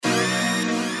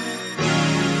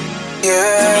Yeah,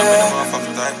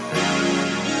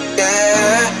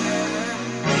 yeah,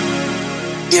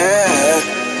 yeah,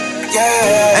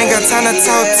 yeah. Ain't got time to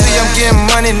talk to you, I'm getting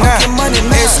money now.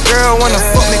 Ex-girl wanna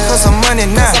fuck me cause I'm money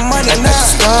now. I got the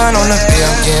stun on the bill,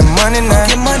 I'm getting money now.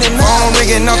 Phone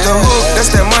ringing off the hook, that's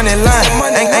that money line.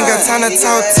 Ain't got time to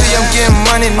talk to you, I'm getting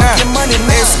money now.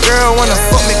 Ex-girl wanna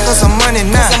fuck me cause I'm money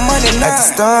now. I got the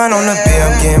stun on the bill,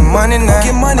 I'm getting money now.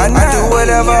 I do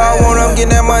whatever I want, I'm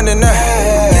getting that money now.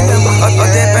 Up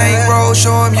that bankroll,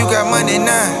 show 'em you got money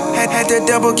now. Had to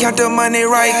double count the money,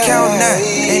 right count now.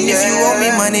 And if you owe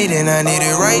me money, then I need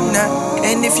it right now.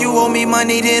 And if you owe me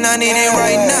money, then I need it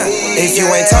right now. If you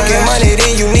ain't talking money,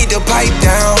 then you need to pipe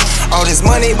down. All this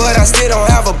money, but I still don't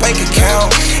have a bank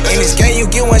account. In this game, you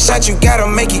get one shot, you gotta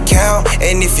make it count.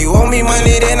 And if you owe me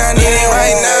money, then I need it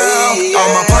right now. All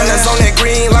my partners on that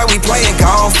green like we playing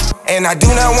golf. And I do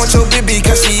not want your bitch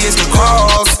because she is the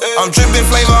cross. I'm dripping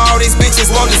flavor, all these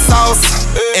bitches want the sauce.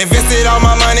 Invested all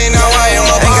my money, now I am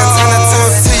a boss. Ain't got time to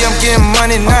talk to you, I'm getting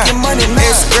money now.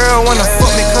 Ex-girl wanna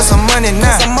fuck me cause I'm money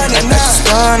now. I got the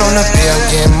stun on the bill, I'm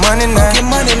getting money now.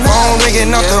 Phone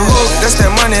ringing off the hook, that's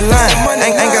that money line.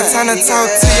 Ain't got time to talk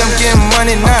to you, I'm getting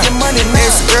money now.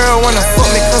 Ex-girl wanna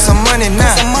fuck me cause I'm money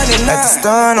now. Got the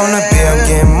stun on the bill, I'm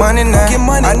getting money now.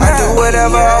 I do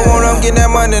whatever I want, I'm getting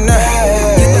that money now.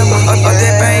 Up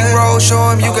that bankroll,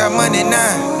 show 'em you got money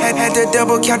now. Had to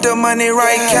double count the money,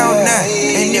 right count now.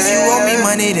 And if you owe me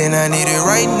money, then I need it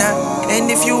right now.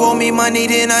 And if you owe me money,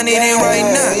 then I need it right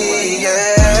now.